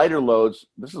lighter loads,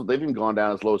 they've even gone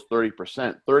down as low as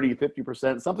 30%, 30,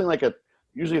 50%, something like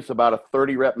usually it's about a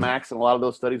 30 rep max in a lot of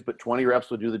those studies, but 20 reps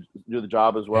will do the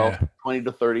job as well, 20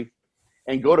 to 30,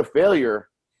 and go to failure.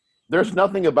 There's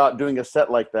nothing about doing a set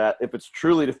like that, if it's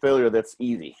truly to failure, that's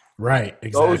easy. Right,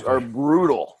 exactly. Those are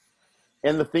brutal.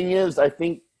 And the thing is, I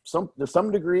think to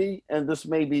some degree, and this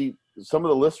may be, some of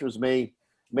the listeners may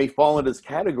fall into this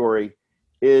category,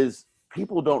 is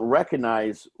people don't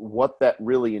recognize what that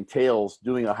really entails,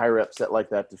 doing a high rep set like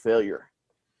that to failure,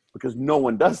 because no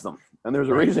one does them. And there's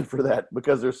a reason for that,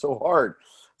 because they're so hard.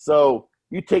 So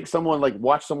you take someone,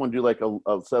 watch someone do like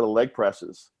a set of leg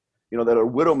presses, that are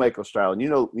Widowmaker style. And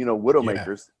Widowmakers.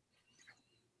 Yeah.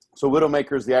 So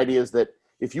Widowmakers, the idea is that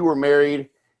if you were married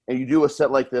and you do a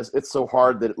set like this, it's so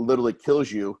hard that it literally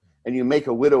kills you, and you make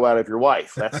a widow out of your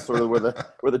wife. That's sort of where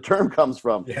the term comes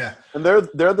from. Yeah. And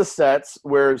they're the sets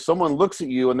where someone looks at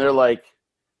you and they're like,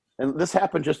 And this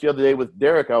happened just the other day with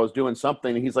Derek. I was doing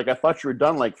something, and he's like, I thought you were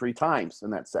done like 3 times in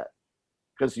that set.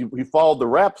 Because he followed the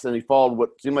reps, and he followed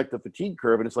what seemed like the fatigue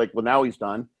curve. And it's like, well, now he's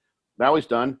done. Now he's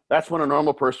done. That's when a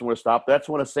normal person would have stopped. That's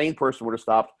when a sane person would have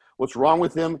stopped. What's wrong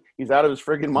with him? He's out of his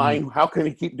friggin' mind. How can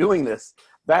he keep doing this?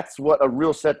 That's what a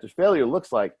real set to failure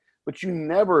looks like. But you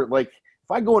never, like,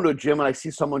 if I go into a gym and I see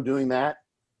someone doing that,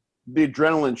 the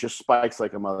adrenaline just spikes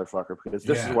like a motherfucker, because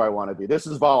this is where I want to be. This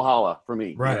is Valhalla for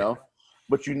me, right. You know?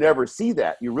 But you never see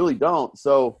that. You really don't.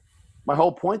 So my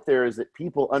whole point there is that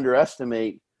people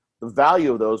underestimate the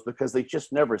value of those because they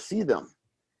just never see them.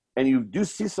 And you do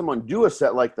see someone do a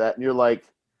set like that, and you're like,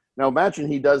 now imagine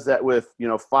he does that with,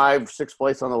 5, 6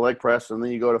 plates on the leg press, and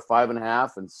then you go to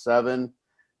 5.5 and 7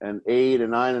 and 8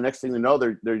 and 9. The next thing they know,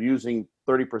 they're using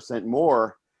 30%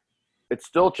 more. It's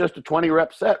still just a 20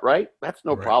 rep set, right? That's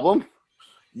no problem.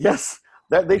 Yes,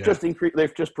 that they've just increased.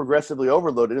 They've just progressively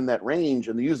overloaded in that range,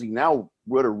 and they're using now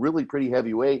what are really pretty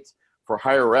heavy weights for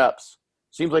higher reps.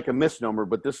 Seems like a misnomer,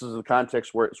 but this is the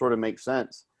context where it sort of makes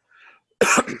sense.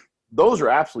 Those are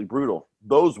absolutely brutal.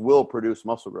 Those will produce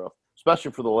muscle growth,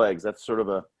 especially for the legs. That's sort of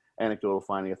a anecdotal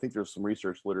finding. I think there's some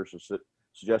research literature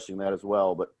suggesting that as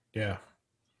well. But yeah,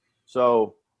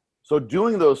 so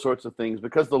doing those sorts of things,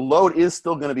 because the load is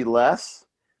still going to be less,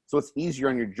 so it's easier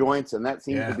on your joints, and that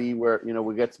seems to be where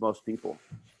we get to most people.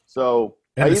 So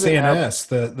and the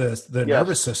CNS, the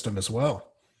nervous system as well.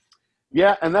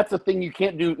 Yeah, and that's the thing you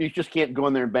can't do. You just can't go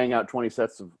in there and bang out 20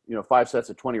 sets of 5 sets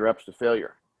of 20 reps to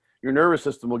failure. Your nervous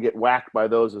system will get whacked by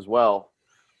those as well.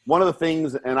 One of the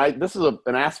things, and this is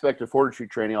an aspect of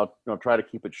fortitude training. I'll try to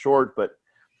keep it short, but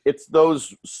it's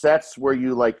those sets where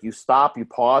you stop, you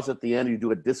pause at the end, you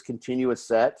do a discontinuous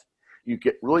set. You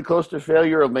get really close to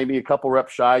failure, or maybe a couple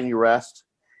reps shy, and you rest,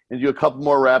 and you do a couple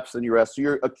more reps and you rest. So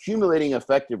you're accumulating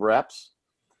effective reps,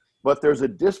 but there's a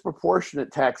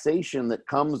disproportionate taxation that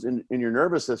comes in your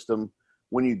nervous system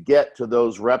when you get to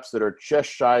those reps that are just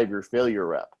shy of your failure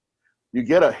rep. You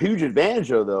get a huge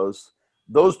advantage of those.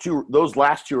 Those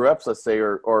last 2 reps, let's say,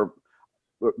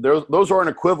 those aren't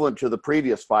equivalent to the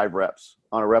previous 5 reps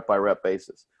on a rep by rep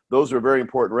basis. Those are very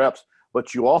important reps,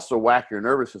 but you also whack your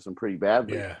nervous system pretty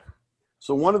badly. Yeah.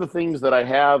 So one of the things that I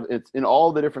have, it's in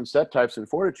all the different set types in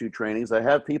fortitude trainings, I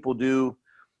have people do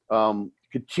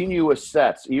continuous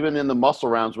sets, even in the muscle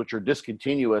rounds, which are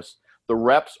discontinuous. The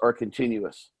reps are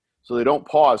continuous, so they don't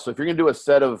pause. So if you're going to do a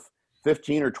set of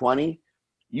 15 or 20,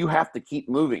 you have to keep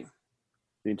moving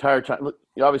the entire time. Look,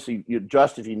 obviously, you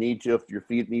adjust if you need to, if your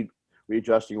feet need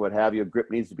readjusting, what have you.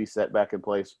 Grip needs to be set back in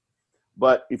place.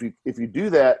 But if you do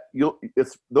that,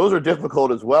 those are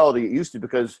difficult as well to get used to,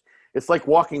 because it's like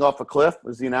walking off a cliff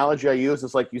is the analogy I use.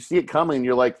 It's like you see it coming, and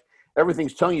you're like,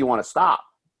 everything's telling you want to stop.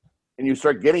 And you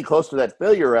start getting close to that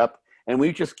failure rep, and when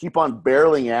you just keep on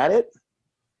barreling at it,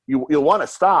 you'll want to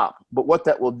stop. But what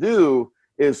that will do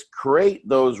is create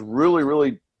those really,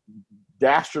 really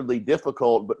dastardly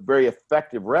difficult but very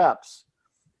effective reps,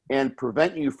 and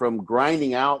prevent you from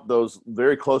grinding out those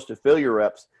very close to failure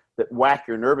reps that whack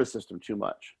your nervous system too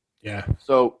much. Yeah.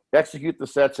 So execute the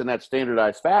sets in that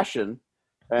standardized fashion,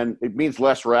 and it means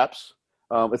less reps.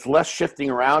 It's less shifting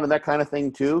around and that kind of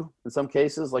thing too. In some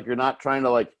cases, like you're not trying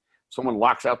to someone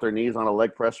locks out their knees on a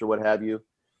leg press or what have you.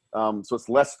 So it's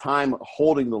less time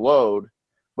holding the load,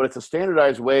 but it's a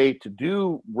standardized way to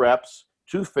do reps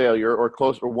to failure or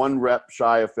close, or 1 rep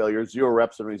shy of failure, 0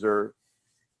 reps in reserve.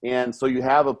 And so you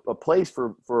have a place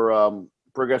for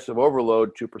progressive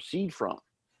overload to proceed from.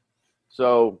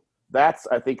 So that's,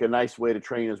 I think, a nice way to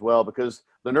train as well, because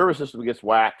the nervous system gets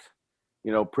whacked,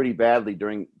 pretty badly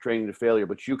during training to failure,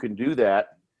 but you can do that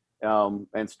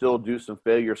and still do some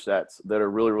failure sets that are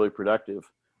really, really productive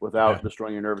without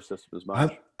destroying your nervous system as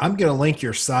much. I'm going to link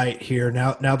your site here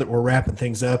now that we're wrapping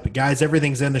things up. But guys,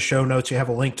 everything's in the show notes. You have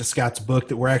a link to Scott's book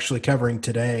that we're actually covering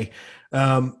today.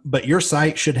 But your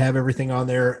site should have everything on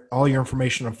there, all your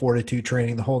information on fortitude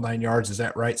training, the whole 9 yards. Is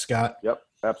that right, Scott? Yep,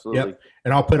 absolutely. Yep.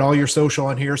 And I'll put all your social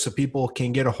on here so people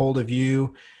can get a hold of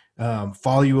you,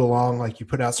 follow you along. Like, you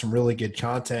put out some really good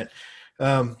content.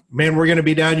 Man, we're going to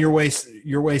be down your way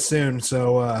soon.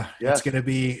 So, it's going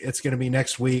to be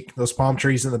next week. Those palm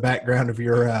trees in the background of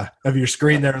your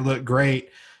screen there look great.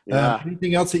 Yeah.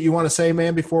 Anything else that you want to say,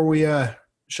 man, before we,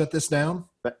 shut this down?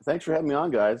 Thanks for having me on,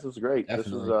 guys. This was great.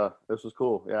 Definitely. This was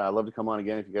cool. Yeah. I'd love to come on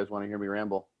again if you guys want to hear me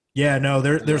ramble. Yeah, no,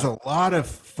 there's a lot of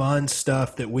fun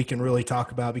stuff that we can really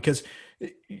talk about, because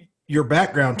your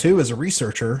background too as a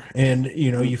researcher, and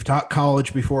you've taught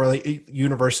college before, like at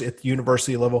the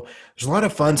university level. There's a lot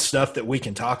of fun stuff that we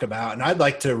can talk about, and I'd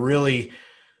like to really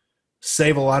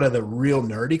save a lot of the real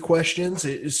nerdy questions,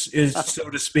 is so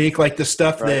to speak, like the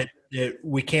stuff that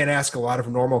we can't ask a lot of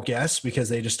normal guests because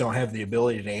they just don't have the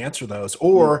ability to answer those.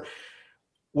 Or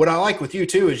what I like with you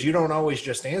too is you don't always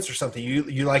just answer something.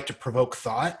 You like to provoke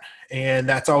thought, and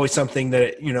that's always something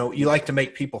that, you know, you like to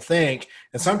make people think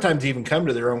and sometimes even come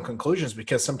to their own conclusions,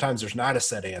 because sometimes there's not a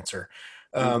set answer.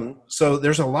 So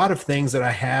there's a lot of things that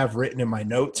I have written in my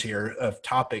notes here of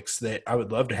topics that I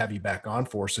would love to have you back on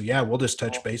for. So yeah, we'll just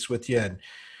touch base with you and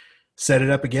set it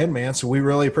up again, man. So we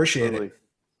really appreciate it.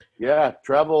 Yeah.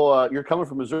 Travel. You're coming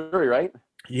from Missouri, right?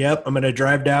 Yep. I'm going to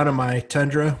drive down in my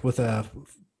Tundra with a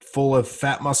full of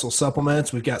fat muscle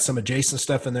supplements. We've got some adjacent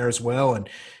stuff in there as well, and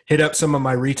hit up some of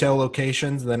my retail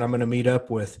locations. Then I'm going to meet up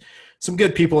with some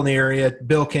good people in the area,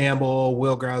 Bill Campbell,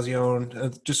 Will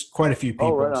Grazione, just quite a few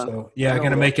people. Right so yeah, I'm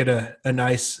going to make it a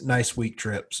nice week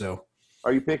trip. So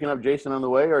are you picking up Jason on the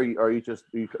way, or are you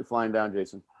flying down,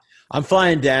 Jason? I'm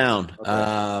flying down,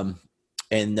 Okay.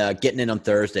 and getting in on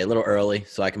Thursday a little early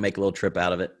so I can make a little trip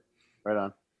out of it. Right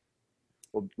on.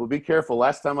 Well, be careful.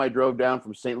 Last time I drove down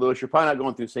from St. Louis, you're probably not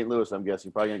going through St. Louis, I'm guessing.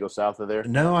 You're probably going to go south of there.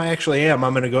 no, I actually am.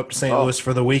 I'm going to go up to St. Louis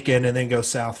for the weekend and then go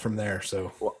south from there.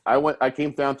 So well, I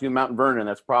came down through Mount Vernon.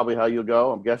 That's probably how you'll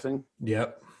go, I'm guessing.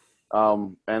 Yep.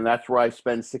 And that's where I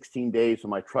spent 16 days when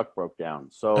my truck broke down.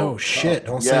 So Oh shit!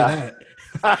 Don't say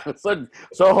that.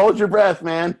 so hold your breath,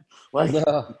 man. Like,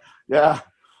 yeah,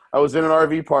 I was in an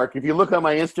RV park. If you look on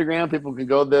my Instagram, people can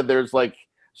go there. There's like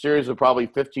series of probably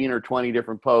 15 or 20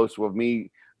 different posts with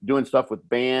me doing stuff with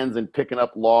bands and picking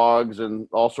up logs and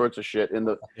all sorts of shit in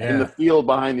the field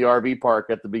behind the RV park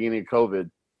at the beginning of COVID.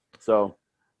 So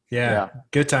yeah,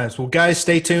 good times. Well, guys,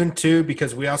 stay tuned too,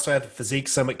 because we also have the Physique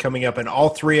Summit coming up, and all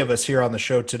three of us here on the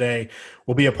show today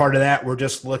will be a part of that. We're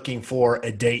just looking for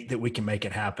a date that we can make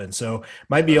it happen. So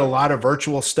might be a lot of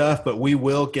virtual stuff, but we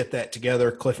will get that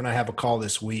together. Cliff and I have a call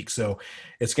this week, so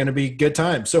it's going to be a good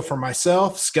time. So for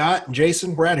myself, Scott, and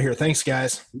Jason, we're out of here. Thanks,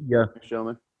 guys. Yeah. Thanks,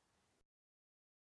 gentlemen.